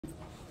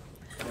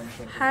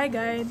Hi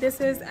guys, this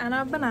is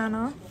Anna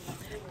Banana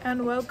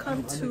and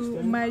welcome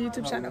to my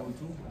YouTube channel.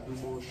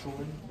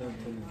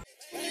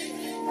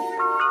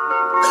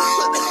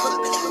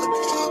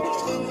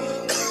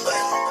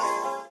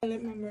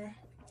 Member.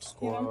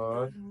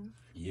 Squad.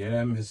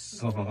 Yeah, Miss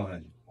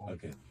Son.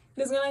 Okay.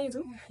 This is on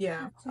YouTube?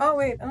 Yeah. Oh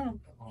wait,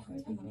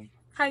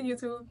 Hi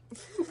YouTube.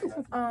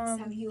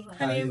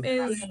 Her name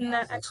is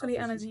not actually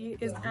Anna G,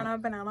 is Anna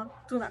Banana.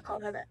 Do not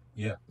call her that.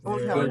 Yeah.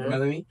 Okay. Good,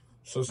 Melanie.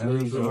 Subscribe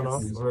to Anna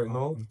right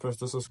now. Press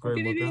the subscribe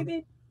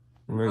button.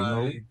 Right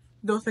now.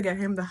 Don't forget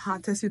him, the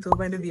hottest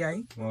YouTuber in the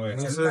VI.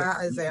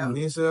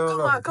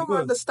 Come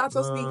on, the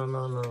status speak.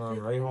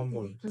 No. I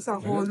humble. It's a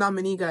whole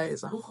nominee,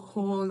 guys. A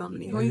whole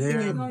nominee. How you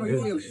feeling? How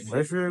you feeling?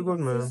 I feel good,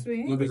 man.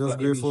 I'm just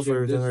grateful for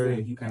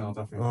everything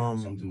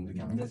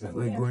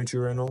like going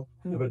through right now.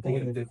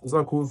 It's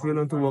a cool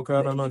feeling to work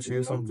hard and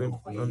achieve something,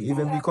 and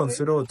even be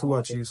considered to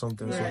achieve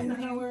something. So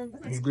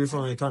I'm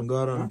grateful and I thank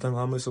God and thank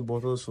all my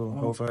supporters for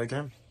how far I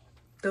can.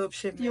 Dope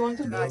shit. You want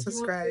to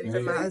subscribe to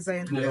my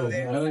Zion?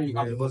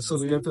 But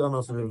subscribe to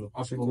Anna for real.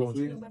 She cool.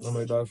 Oh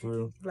my dad for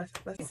real. Bless.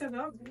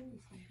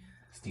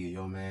 Steal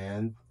your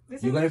man.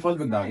 You going first,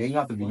 big dog. You ain't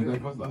got to be. You going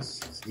first,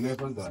 dog. You going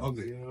first, dog.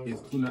 Okay.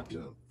 It's too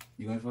natural.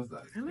 You going first,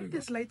 dog. I like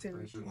this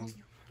lighting.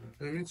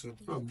 Yeah, me too.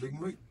 Oh, big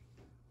mic.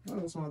 Oh,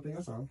 that's one thing.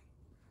 That's all.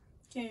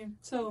 Okay,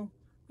 so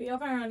we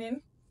up and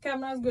running.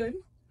 Camera's good.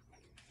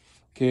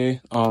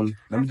 Okay, let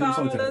me do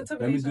some check. Let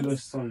Let me do the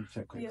sound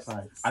check quick. Yes.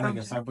 Sorry. I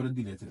think I put a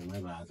delay to my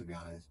bad, to be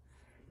honest.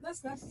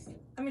 That's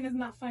I mean it's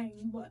not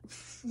fine, but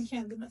we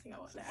can't do nothing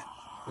about that.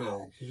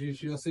 Yeah, she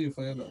just say you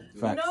fire though.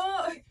 Facts.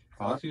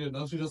 No.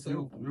 She just say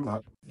you.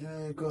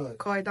 Yeah, good.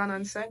 Koi done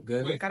and set.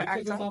 Good. Wait, Gotta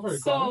act up.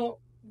 So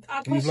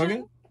a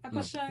question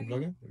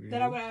Vlogging?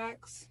 that I would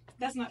ask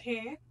that's not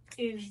here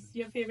is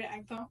your favorite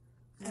actor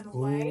and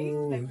why?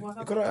 Like what?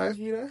 You could have asked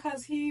me that.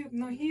 Because he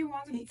wants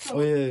to be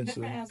Oh yeah,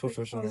 different so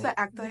professional. He's an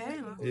actor,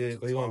 yeah. Yeah,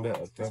 you want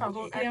better. Yeah.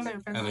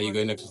 And then you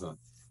go next to that.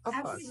 Of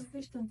course.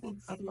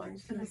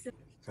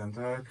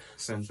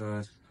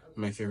 Centered.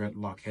 My favorite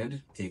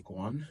lockhead. Take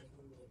one.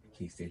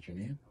 Please state your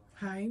name.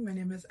 Hi, my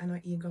name is Anna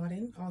E.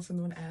 Gordon, also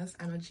known as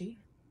Anna G.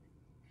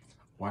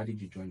 Why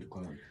did you join the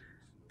club?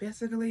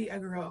 Basically, I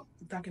grew up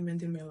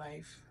documenting my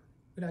life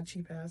with a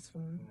cheap ass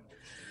phone.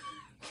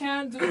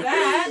 Can't do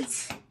that.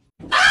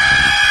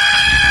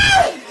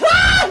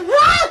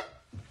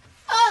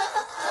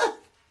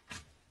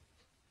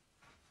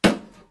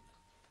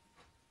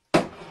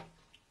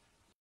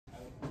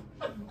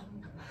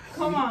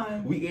 Come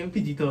on. We ain't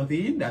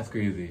PG-13? That's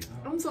crazy.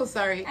 I'm so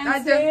sorry.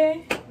 And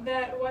say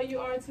that what you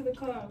are to the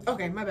club.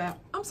 Okay, my bad.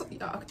 I'm so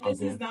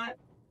This is not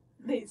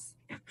this.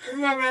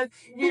 Remember,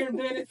 you're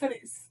doing it for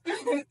this.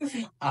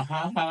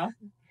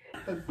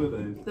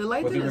 The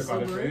lighting is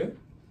so good.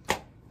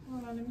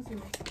 Hold on, let me see.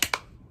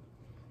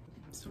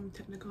 Some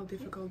technical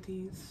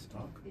difficulties.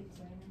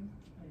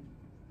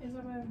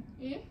 Isabel,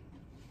 you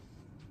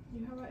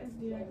have a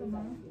SDI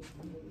command?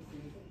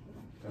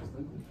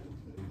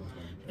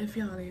 If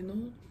y'all ain't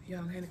know,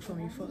 y'all heard it from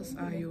me first.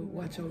 You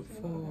watch out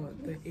for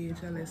the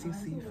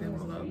HLSEC Film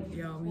Club.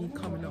 Y'all, we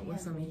coming up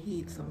with some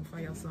heat, some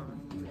fire,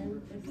 some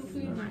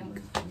like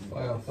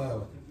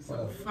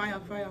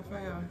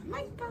fire.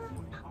 Like that.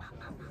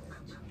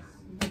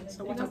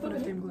 So watch out for the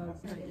film club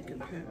that you can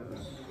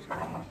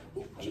have.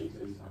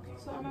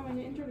 So Emma, when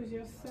you introduce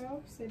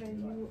yourself, say that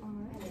you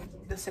are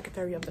The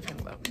secretary of the film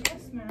club.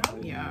 yes, ma'am.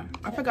 Yeah,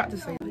 I forgot to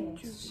say that.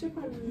 Ship a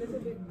little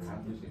bit.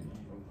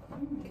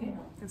 Okay.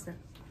 That's it.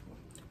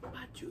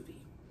 Bad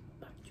Juvie.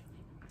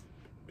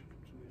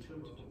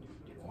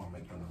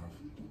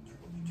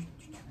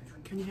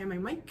 Can you hear my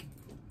mic?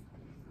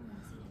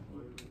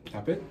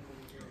 Tap it.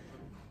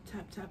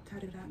 Tap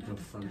it out.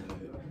 The front.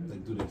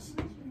 Like do this.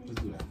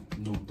 Just do that.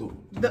 No, do.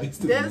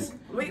 This.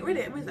 Wait,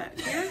 where's that?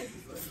 Here?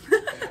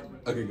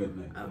 Okay, good.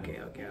 Night. Okay.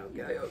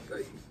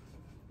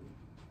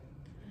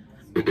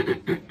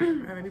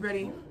 Alright, be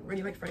ready.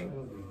 Ready like Friday.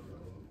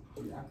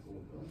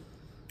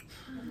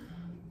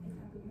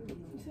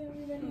 Say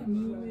we ready and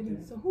you ready.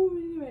 So who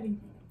really ready?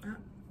 I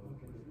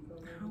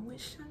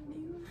wish I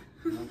knew.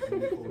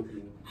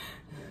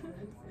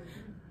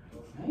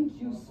 Thank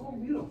you, so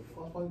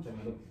beautiful.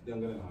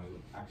 Younger than I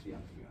actually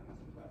have to be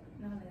honest with that.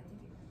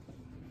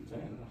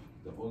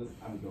 The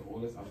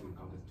oldest African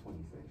count is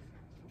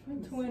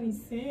 26.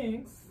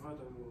 26.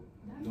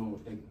 No,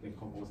 they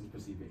couples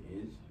perceive the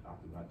age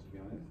after that, to be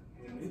honest.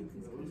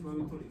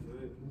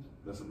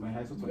 That's my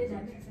house was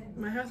 26.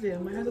 My house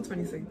is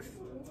 26.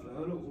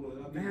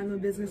 I had no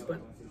business,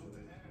 but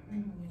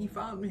he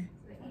found me.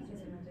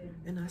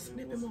 And I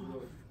snipped him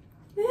off.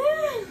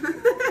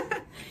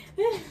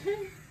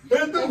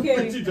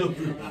 Okay.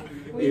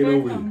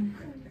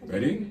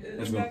 Ready?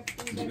 Let's go.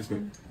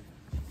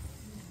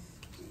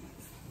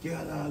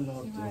 Girl, I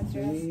love to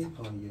wait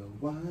on your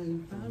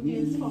wine for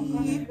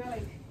me.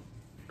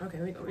 Okay,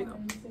 we go.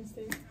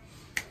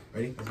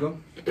 Ready? Let's go.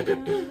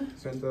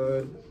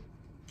 Centered.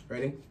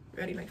 Ready?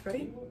 Ready like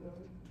Freddy?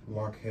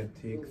 Lockhead,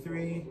 take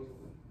 3.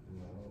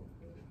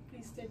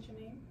 Please state your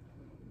name.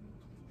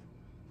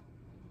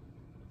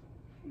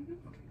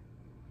 Okay.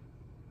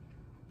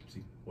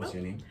 What's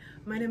your name?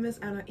 My name is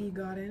Anna E.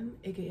 Garden,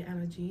 aka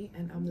Anna G,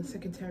 and I'm the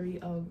secretary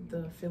of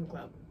the film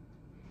club.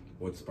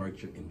 What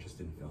sparked your interest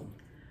in film?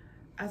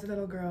 As a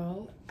little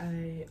girl,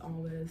 I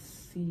always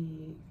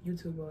see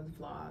YouTubers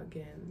vlog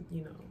and,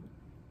 you know,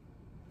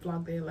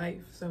 vlog their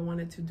life. So I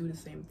wanted to do the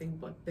same thing,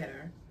 but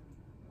better.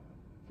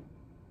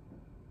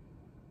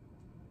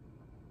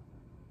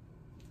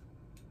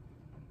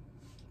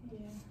 Yeah,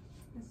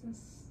 this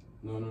is...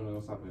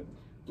 No, stop it.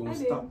 Don't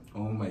stop.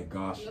 Oh my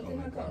gosh, oh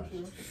my gosh.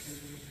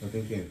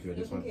 Nothing came through, I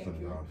just want to turn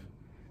it off.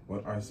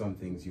 What are some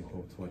things you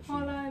hope to achieve?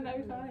 Hold on, are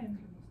we fine?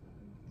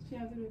 She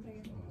has to do it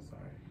again. Oh,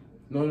 sorry.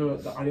 No,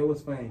 the audio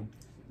was fine.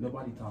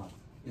 Nobody talked.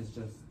 It's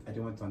just, I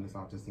didn't want to turn this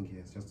off just in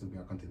case, just to be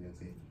a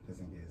continuity,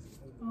 just in case.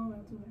 Oh,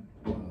 that's okay.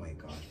 Oh my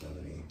gosh,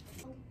 Melanie.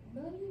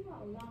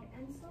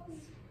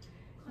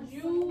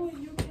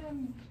 You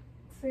can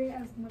say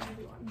as much as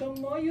you want. The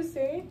more you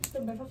say,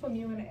 the better for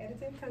me when I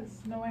edit it, because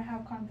now I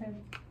have content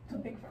to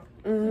pick from.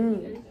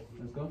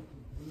 Let's go.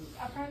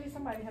 Apparently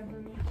somebody has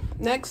with me.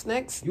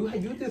 Next.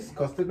 You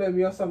disgusted by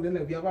me or something?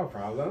 Like we have a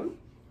problem?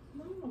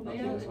 No, Okay,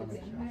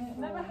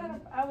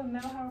 I will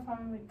never have a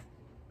problem with.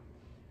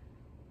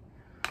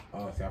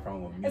 Oh, see, I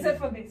found one. Except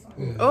for this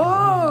one.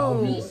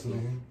 Oh!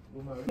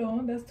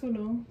 Low, that's too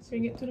low.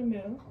 Bring it to the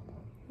middle.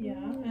 Yeah,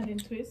 and then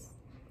twist.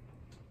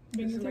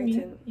 Bring it to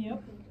me.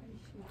 Yep.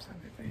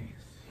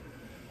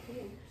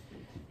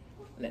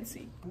 Let's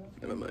see.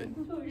 Never mind.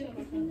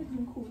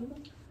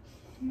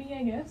 Me,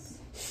 I guess.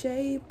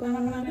 Shape.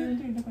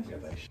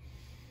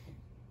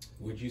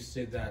 Would you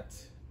say that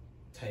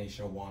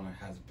Taisha Warner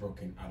has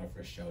broken out of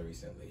her shell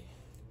recently?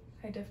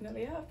 I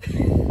definitely have.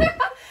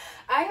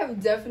 I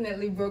have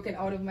definitely broken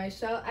out of my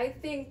shell. I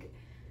think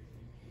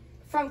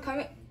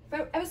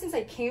ever since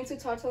I came to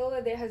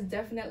Tortola, there has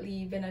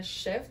definitely been a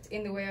shift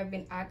in the way I've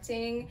been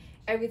acting,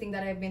 everything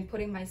that I've been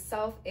putting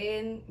myself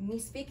in, me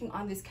speaking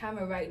on this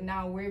camera right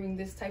now, wearing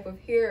this type of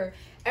hair,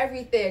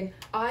 everything.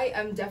 I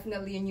am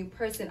definitely a new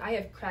person. I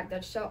have cracked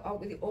that shell out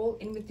with the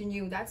old, in with the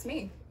new. That's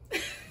me.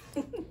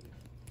 10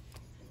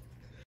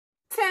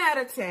 out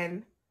of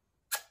 10.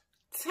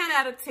 10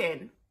 out of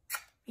 10.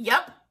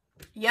 Yup.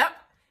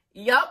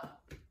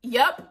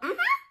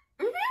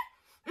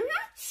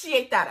 She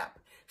ate that up.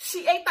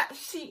 She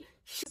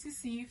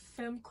CC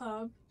Film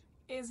Club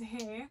is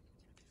here,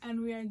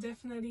 and we are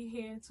definitely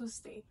here to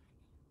stay.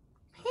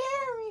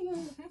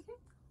 Period.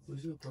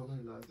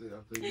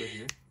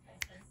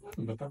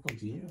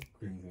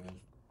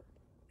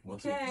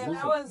 Okay,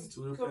 that was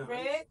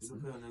great.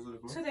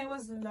 Today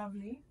was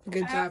lovely.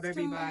 Good job,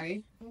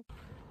 everybody.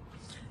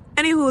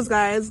 Anywho's,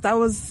 guys, that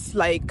was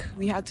like,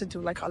 we had to do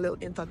like a little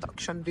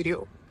introduction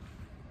video.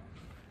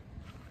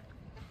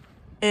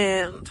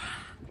 And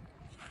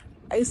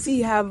I see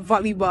you have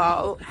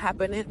volleyball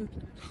happening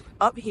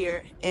up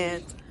here,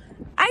 and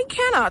I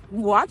cannot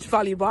watch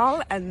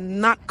volleyball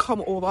and not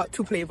come over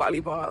to play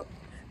volleyball.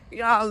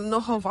 Y'all know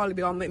how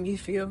volleyball make me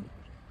feel.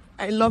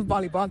 I love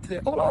volleyball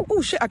today.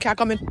 Oh shit, I can't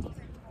come in.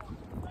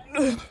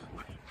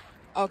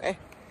 Okay.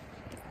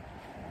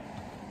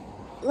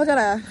 Look at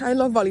that. I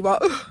love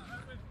volleyball.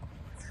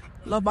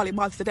 Love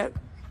volleyball today.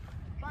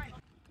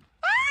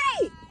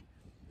 Hey!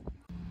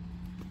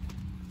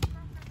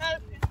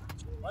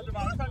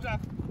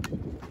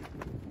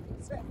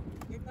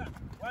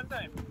 One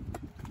time.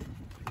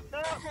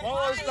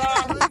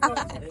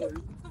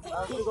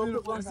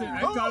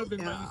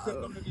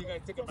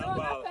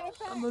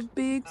 I'm a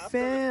big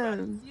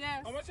fan.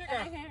 Yes.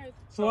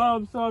 So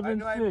I'm serving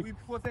We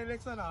before the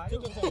election,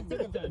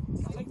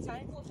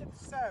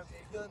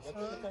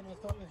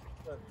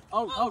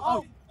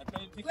 Oh.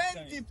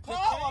 20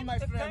 power, my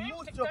friend.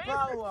 Mucho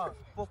power.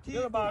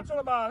 Chill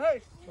about.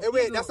 Hey,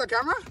 wait, that's the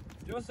camera?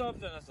 you're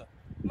something, sir.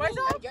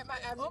 Get my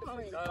album.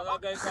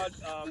 That guy called,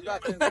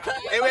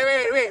 Hey,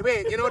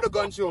 wait. You know the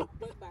gun show?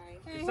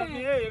 something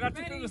here, you got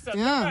to do the set.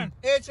 Yeah.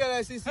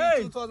 HLSCC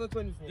Hey.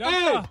 2024.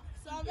 Hey!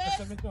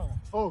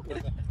 Oh.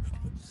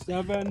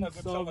 7,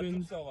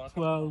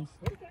 12.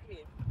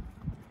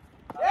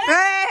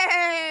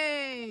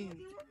 Hey!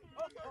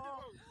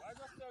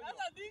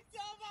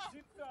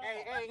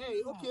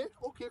 Hey,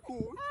 okay,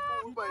 cool.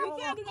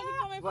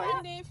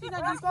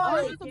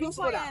 Just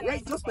for that,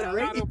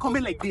 right? It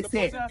coming like this,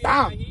 eh?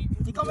 Bam!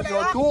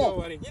 Your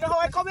door. You know how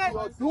I come in?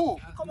 Your door.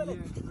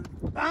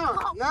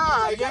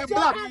 Nah, you're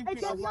black.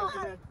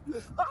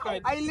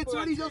 I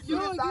literally just You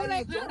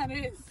like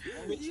that.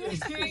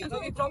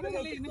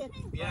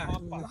 Yeah.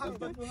 I'm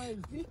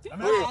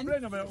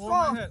playing about it over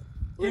my head.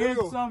 8,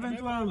 7,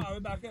 12.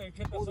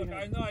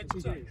 I know I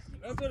check.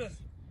 Let's do this.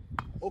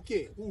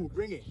 Okay,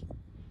 bring it.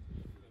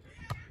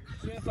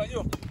 For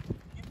you.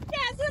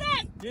 Can't do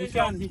that. He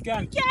can.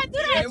 Can't do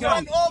that. Hey,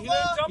 one He over.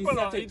 didn't jump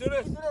along. He do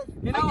this.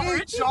 I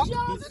ain't jump.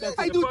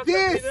 I do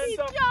this.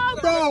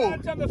 Bro.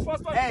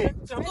 Hey.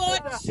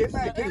 Get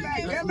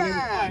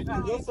back.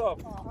 Joseph.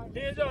 He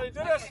do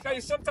this. Can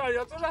you sometimes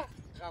you do that?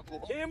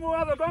 He move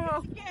out of the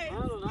ground.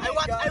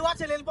 I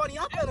watch a little body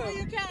up there.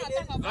 You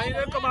can't. I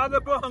didn't come out of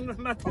the ground.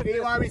 Okay,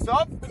 you want to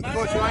resolve? You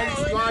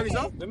want to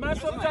resolve? The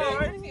match up there,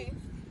 right?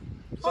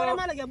 Oh, the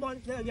man get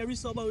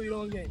resub, but we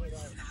don't get.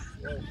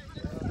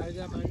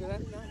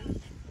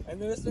 I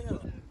know this thing.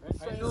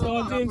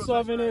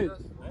 1778.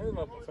 I'm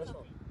a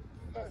professional.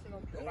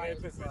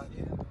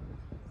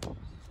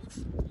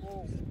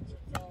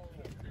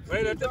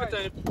 Wait, let's take a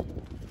time.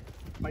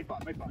 My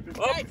part. Up.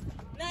 Hold it.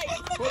 No,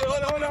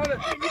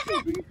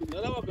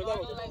 that one.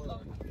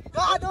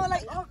 No, I don't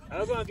like.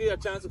 I'm going to give you a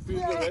chance to feel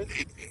good, right?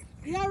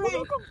 Yeah,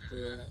 right.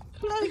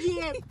 Play the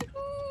game.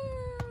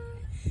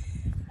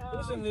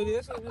 Listen, lady.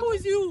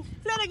 Who's you?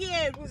 Play the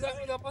game. Who's that?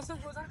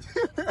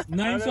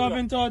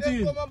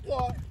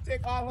 9-7-13.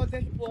 Take all her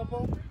take for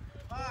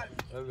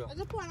There we go. I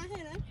just put on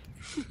here,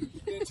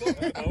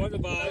 I want the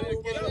ball. I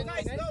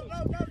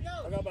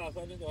got ball,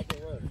 so I think I'll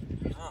take it.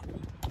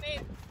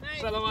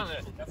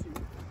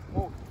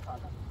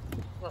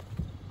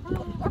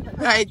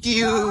 Like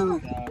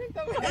you.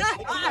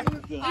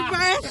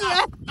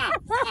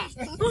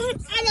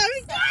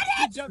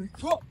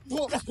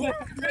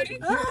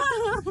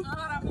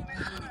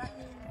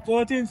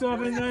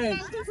 14-7-9.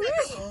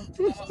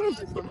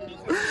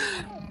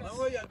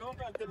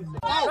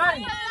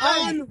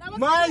 On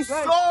my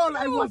soul,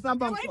 I was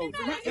number 4.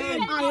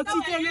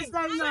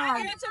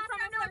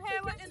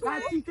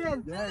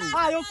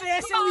 your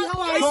face,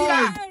 how are you?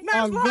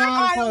 I'm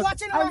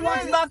watching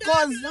that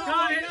cause. You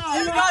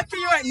got to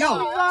right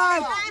now.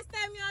 Last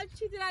time you all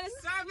cheated on the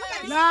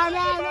service. No.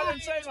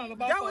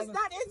 That was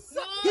not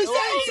insult. He said,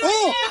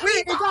 oh,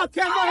 wait, it got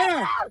camera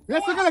here.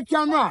 Let's look at the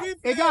camera.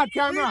 It got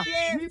camera.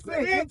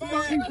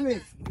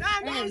 Replay.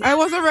 I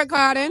wasn't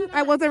recording.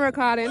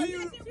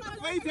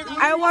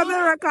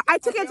 I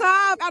took it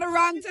off at the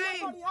wrong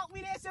time.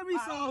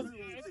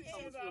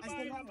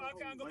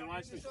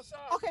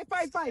 Okay,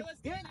 5.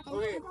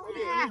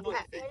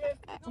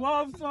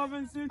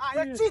 12-7-16.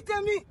 You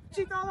cheating me.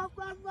 Cheat all of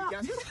that.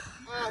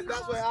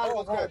 That's why I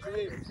was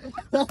graduating.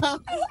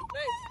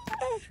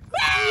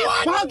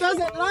 Ball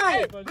doesn't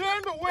lie. We're in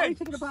the way.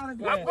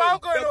 The ball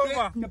going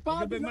over.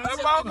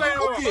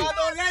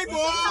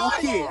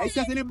 Okay, I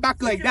set it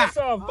back like that.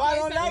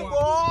 Ball on that,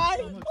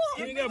 boy.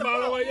 You get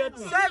ball away yet.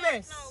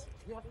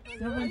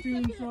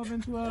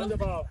 17-7-12. The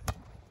ball.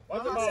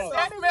 Watch the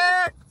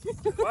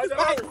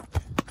ball.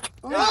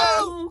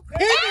 Oh!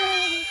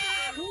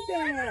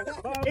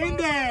 In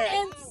there.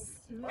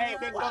 Hey,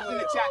 big thumbs in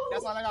the chat.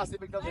 That's all I got to say.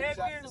 Big thumbs in the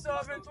chat.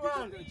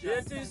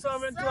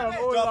 18-7-12.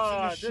 Oh,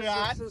 Lord.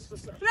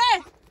 Play.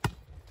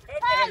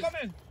 Hey, come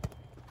in.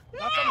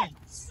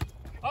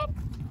 Up.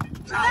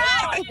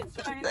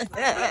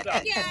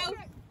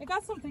 I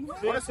got something.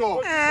 Let's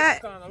go.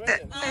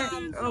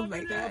 Oh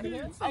my God.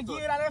 I give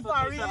it out for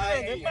a reason.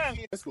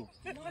 Let's go.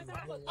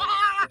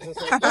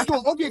 Let's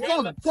go. Okay,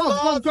 come.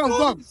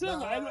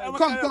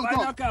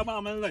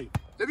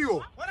 Let me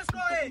go. Let's go.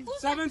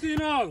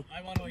 17 all.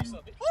 I want to know you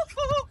something.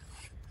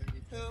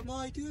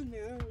 My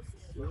goodness.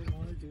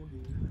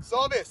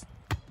 Service.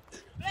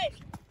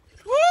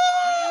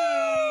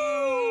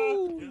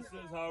 Woo! This is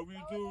how we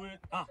do it.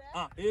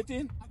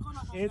 18?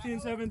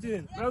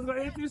 18-17. Let's go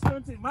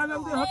 18-17. Man,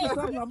 I'm going to have to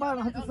stop.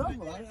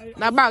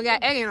 That ball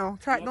got egg, you know.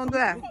 Try, don't do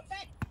that.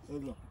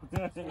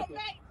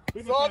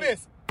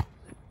 Service.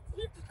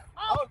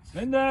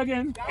 In there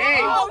again.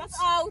 Hey. Out.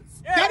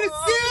 That is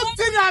the same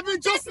thing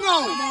happened just now.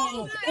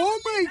 Oh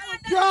my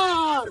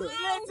God.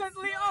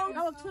 Blatantly out.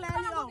 That was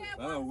clearly out.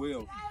 Oh,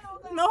 Will.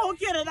 No, who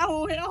get it? That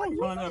who hit out.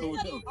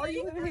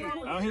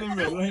 I'm hitting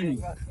red.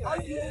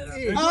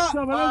 Let's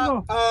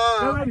go.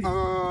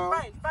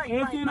 Right.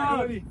 18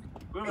 all.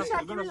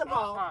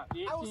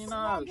 18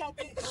 all.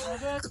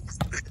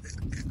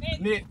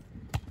 Nick.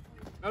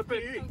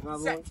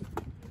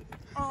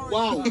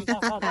 Wow.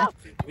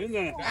 In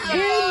there.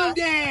 He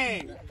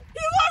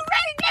was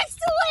right next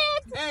to it.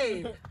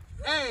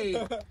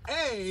 Hey.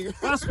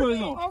 What's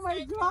going on? Oh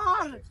my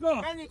God. Let's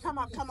go. Benny, come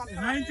on.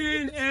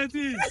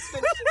 19-18.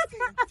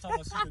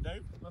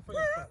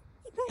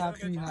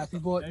 Happy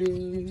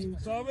birthday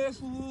Service.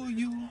 to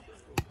you.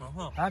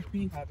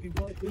 Happy birthday. Happy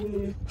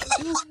birthday.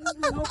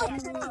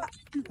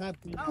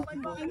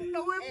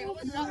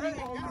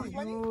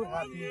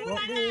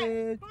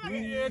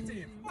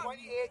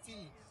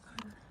 2018.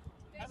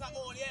 That's an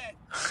old, yeah.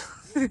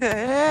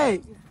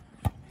 Hey.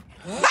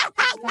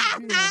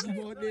 Happy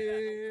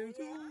birthday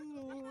to you.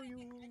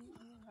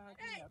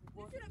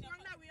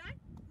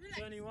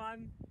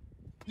 21.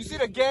 You see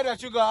the gear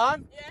that you got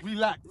on? Yeah.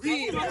 Relax.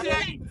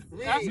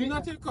 That's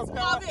nothing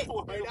compared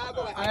to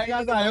I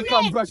got that. You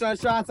come brush on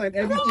shots and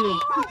everything.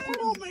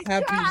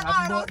 Happy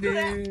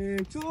birthday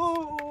to you.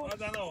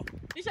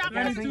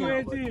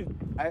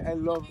 22-18. I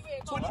love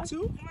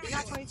 22? You're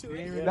not 22.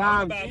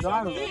 Damn.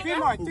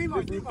 3 more.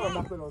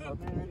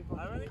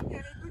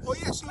 Oh,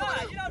 yeah, sure.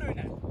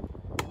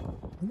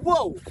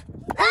 Whoa.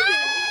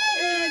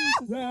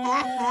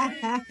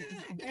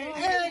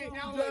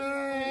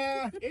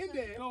 In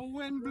there. The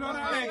wind blood.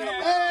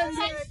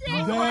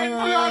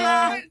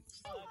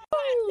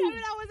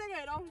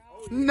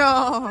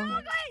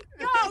 No.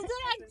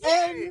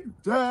 Hey,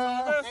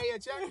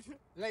 check.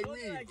 Like me.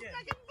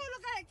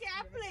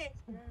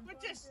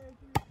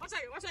 Watch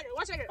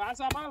it. Pass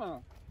a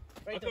ball.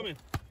 Right, come in.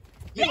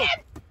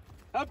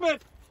 Help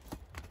it.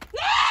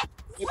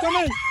 You come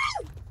in.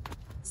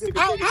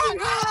 Out!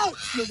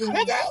 It is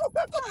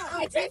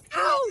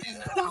out!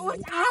 That was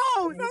out!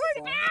 Oh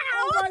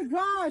my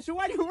gosh,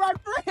 why do you run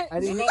for it? I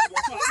didn't.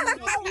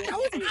 That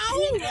was out!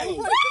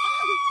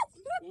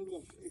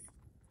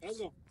 Let's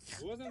go.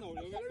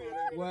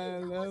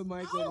 Well,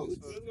 Michael.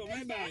 Let's go,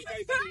 my bad.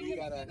 You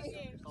gotta.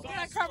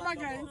 Camera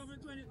guys.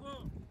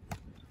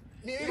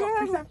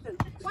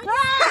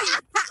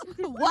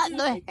 What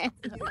the heck?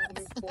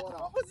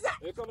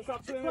 Here comes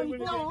stop playing with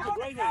me.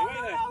 Right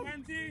there.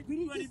 20,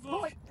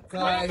 24.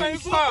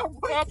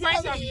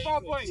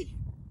 4 points.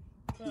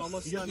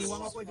 She ain't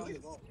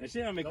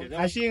gonna make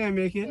it. She ain't gonna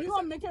make it.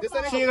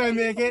 She ain't gonna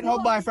make it. Her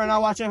boyfriend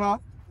are watching her.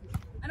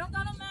 I don't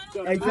got no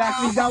man.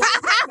 Exactly that.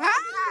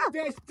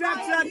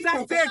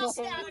 Tactics.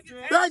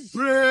 Big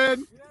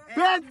brain.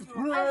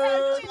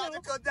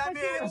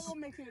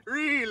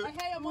 Real.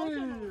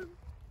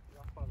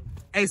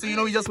 Hey, so you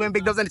know we just went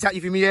big dubs in the chat.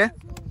 You feel me, yeah?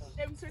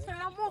 Hey,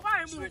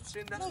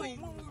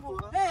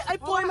 I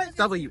pour my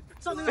W.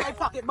 something in my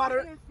pocket,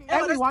 butter.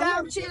 Everyone.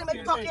 Damn shit in my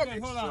pocket.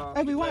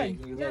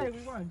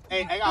 Everyone.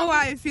 Hey, how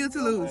I feel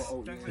to lose?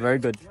 Very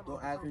good.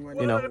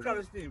 You know.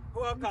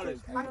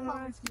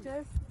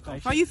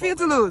 How you feel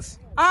to lose?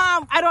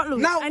 I don't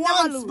lose. Not I once,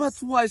 never lose. but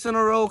twice in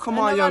a row. Come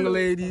on, young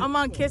lady. I'm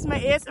gonna kiss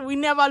my ass and we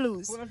never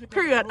lose.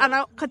 Period. And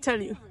I could tell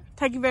you.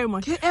 Thank you very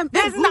much. This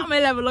is not my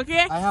level,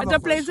 okay? It's a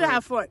place to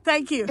have fun.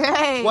 Thank you.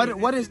 Hey.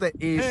 What is the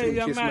ace in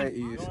kiss my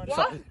ears?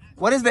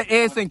 What is the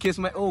ace in kiss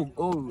my?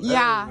 Oh.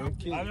 Yeah.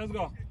 Okay. Let's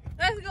go.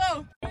 Let's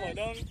go.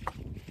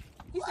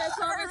 He said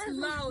service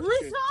loud.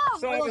 We saw.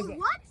 Service.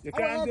 What? You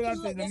can't do that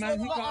to the man.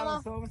 He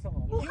called service. Who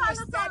called the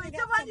service?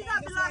 Somebody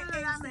got belong to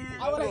that man.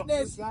 I like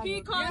this.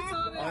 He called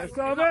service.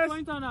 Service.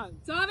 Point on that.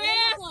 Service.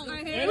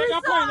 Hey, look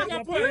at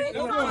point.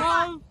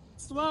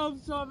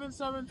 12,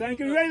 7. Thank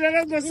you. Ready?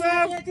 Let's go,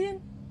 serve.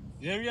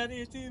 Yeah, we had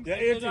 18. Yeah,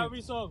 18.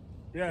 We serve.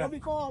 Yeah. What we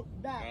call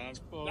that?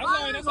 That's all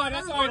right.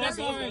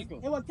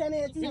 It was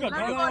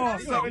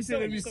 10-18. No. We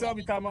said we serve.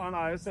 We come on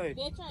our side.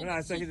 When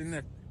I second the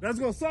next. Let's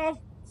go, serve.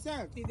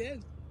 Sir, he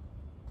did.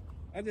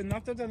 I did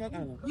not touch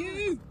nothing.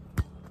 You.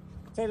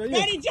 So you.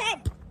 Ready,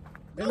 jump.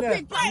 In there.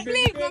 Big bang,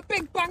 leave. No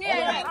big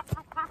bang.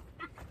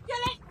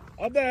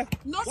 Up there.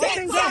 No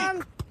big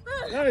bang.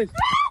 Nice.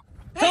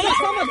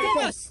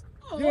 Thomas.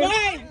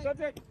 Right.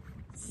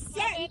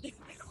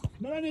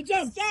 No,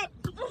 jump. Stop.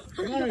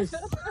 Nice.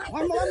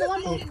 One more. Yeah, you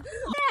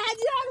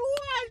had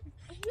one.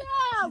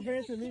 Yeah.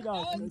 Very to me,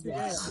 dog.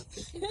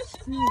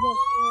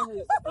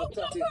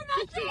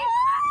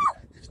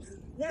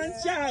 One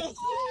shot.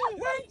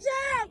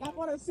 I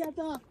want to set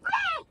up.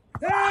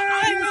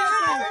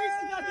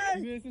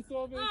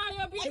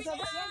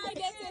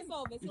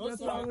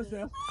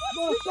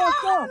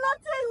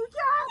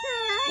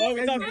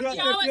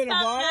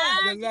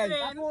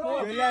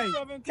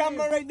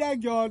 Camera right there,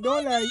 girl.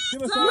 Don't lie.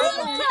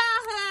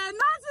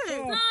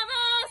 Nothing.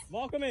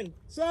 Welcome in.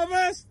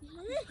 Service.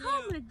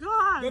 Oh my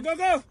God.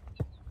 Go.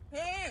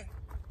 Hey.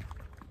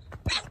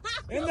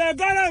 In there,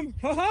 got him.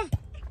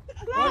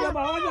 Hold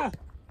on.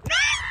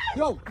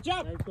 Go.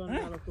 Jump.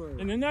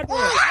 In the net. No.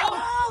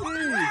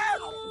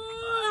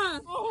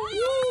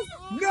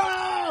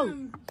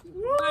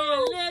 By a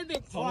little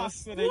bit.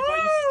 Thomas, and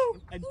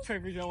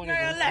Trevor don't want to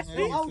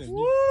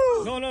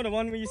go. No, the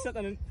one where you set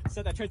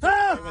that church. I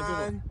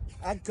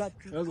got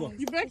you. Let's go.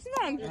 You vexed,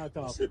 man. Let's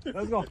go.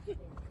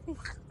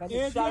 Let's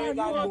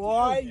go,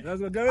 boy.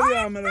 Let's go. Get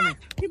ready, Melanie.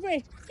 Keep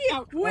away.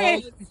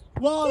 Wait.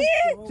 One.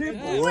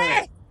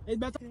 Wait. It's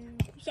better.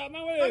 Shot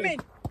my way. Come in.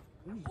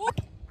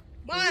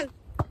 Ball.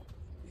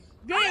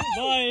 Game.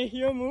 Boy,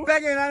 you move.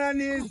 Begging on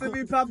needs to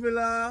be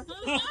popular.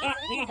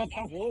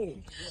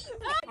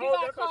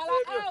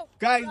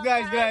 Guys.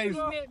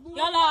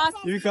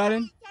 You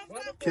recording?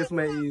 Kiss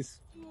my ears.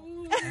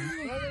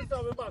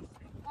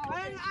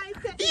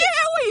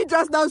 Yeah, what you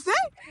just now say?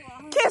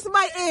 Kiss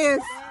my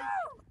ears.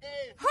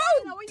 How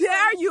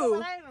dare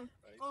you?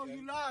 Oh,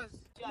 you lost.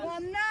 No,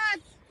 I'm not.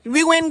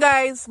 We win,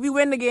 guys. We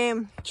win the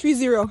game.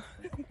 3-0.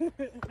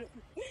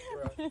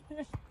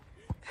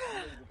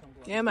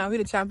 Yeah, man. We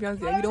the champions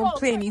there. We don't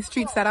play in these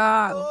streets at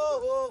all.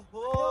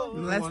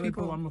 Less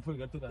people.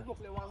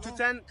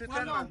 210,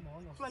 man.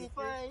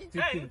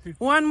 25.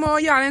 One more.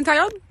 Y'all ain't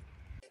tired?